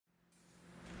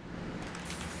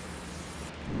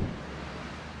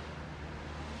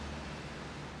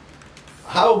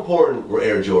How important were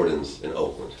Air Jordans in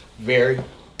Oakland? Very.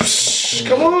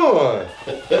 Come on.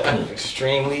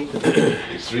 Extremely.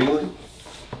 Extremely?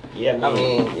 Yeah, I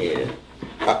mean, yeah.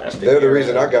 They're the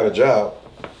reason I got a job.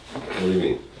 What do you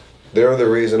mean? They're the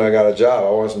reason I got a job. I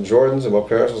wanted some Jordans, and my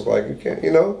parents was like, you can't, you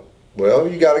know, well,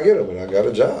 you got to get them, and I got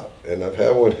a job. And I've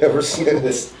had one ever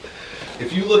since.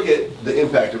 If you look at the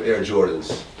impact of Air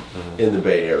Jordans in the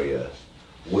Bay Area,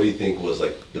 what do you think was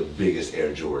like the biggest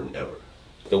Air Jordan ever?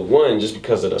 The one, just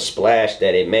because of the splash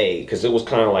that it made, because it was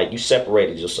kind of like you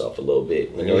separated yourself a little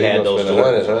bit when you had those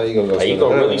Jordans. Huh? You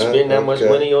gonna really spend that much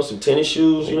money on some tennis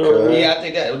shoes? You know what I mean? Yeah, I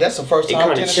think that's the first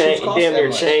time tennis shoes cost damn near that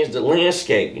much. changed the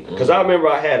landscape. Because I remember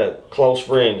I had a close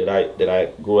friend that I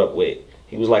grew up with.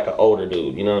 He was like an older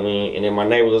dude, you know what I mean? And in my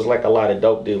neighborhood was like a lot of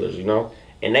dope dealers, you know?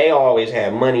 And they always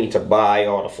had money to buy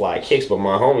all the fly kicks, but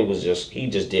my homie was he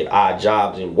just did odd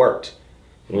jobs and worked.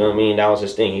 You know what I mean? That was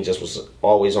his thing. He just was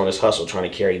always on his hustle trying to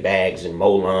carry bags and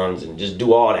mow lawns and just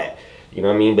do all that. You know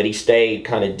what I mean? But he stayed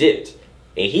kind of dipped.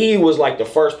 And he was like the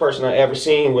first person I ever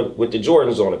seen with the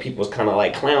Jordans on it. People was kind of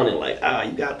like clowning, like,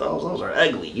 you got those are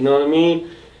ugly. You know what I mean?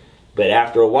 But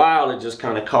after a while, it just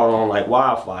kind of caught on like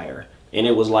wildfire. And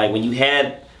it was like when you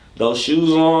had those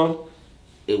shoes on,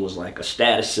 it was like a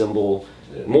status symbol.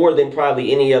 More than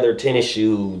probably any other tennis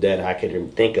shoe that I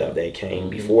could think of that came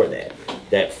before that.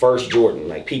 That first Jordan,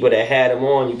 like people that had them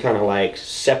on, you kind of like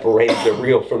separated the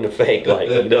real from the fake, like,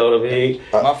 you know what I mean?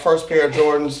 My first pair of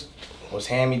Jordans was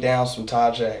hand-me-downs from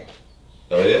Tajay.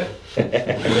 Oh yeah?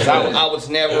 Because I was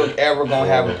never ever gonna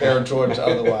have a pair of Jordans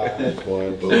otherwise.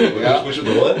 Which were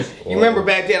the ones? You remember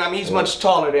back then? I mean, he's much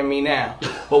taller than me now,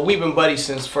 but we've been buddies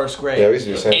since first grade. Yeah, we used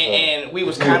to be the same and we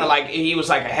was kind of like, he was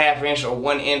like a half inch or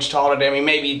 1 inch taller than me,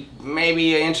 maybe 1.5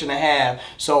 inches.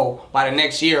 So by the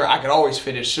next year, I could always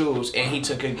fit his shoes, and he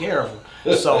took good care of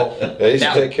them. So they used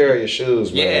to take care of your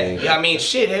shoes, man. Yeah, I mean,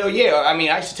 shit, hell yeah. I mean,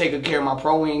 I used to take good care of my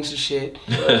Pro Wings and shit.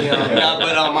 You know,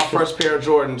 but my first pair of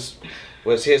Jordans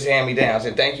was his hand-me-downs.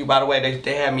 And thank you, by the way,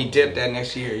 they had me dip that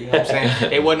next year. You know what I'm saying?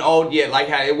 They wasn't old yet, like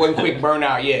how it wasn't quick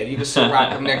burnout yet. You could still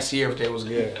rock them next year if they was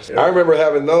good. I remember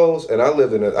having those, and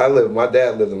my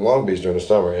dad lived in Long Beach during the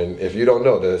summer, and if you don't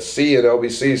know, the C in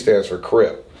LBC stands for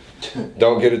Crip.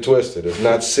 Don't get it twisted. It's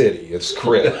not city, it's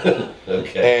Crip.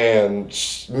 Okay. And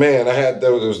man,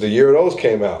 it was the year those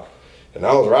came out. And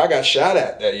I got shot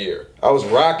at that year. I was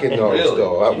rocking those Really?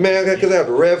 though. Man, because I had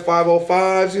the red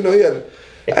 505s, you know,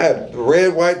 I had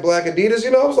red, white, black Adidas,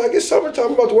 you know. I was like, it's summertime,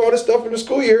 I'm about to wear all this stuff in the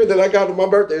school year. Then I got to my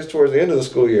birthdays towards the end of the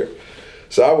school year.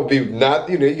 So I would be you know,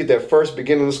 you get that first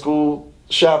beginning of the school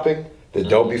shopping that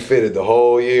don't be fitted the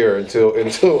whole year until.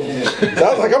 So I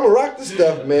was like, I'm gonna rock this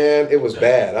stuff, man. It was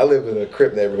bad. I lived in a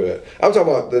Crip neighborhood. I'm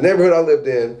talking about the neighborhood I lived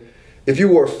in. If you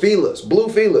wore Feelers, blue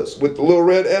Feelers with the little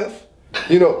red F,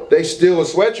 you know, they still would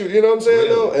sweat you, you know what I'm saying,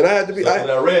 though? And I had to be,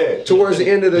 towards the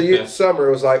end of the year, summer,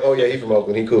 it was like, oh yeah, he from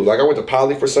Oakland, he cool. Like I went to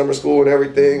Poly for summer school and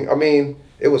everything. I mean,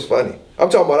 it was funny. I'm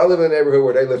talking about, I live in a neighborhood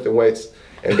where they lifting weights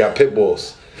and got pit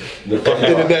bulls. In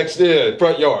the next,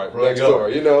 front yard, next door,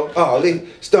 you know. Oh, Lee,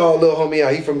 stall little homie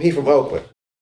out, he from Oakland.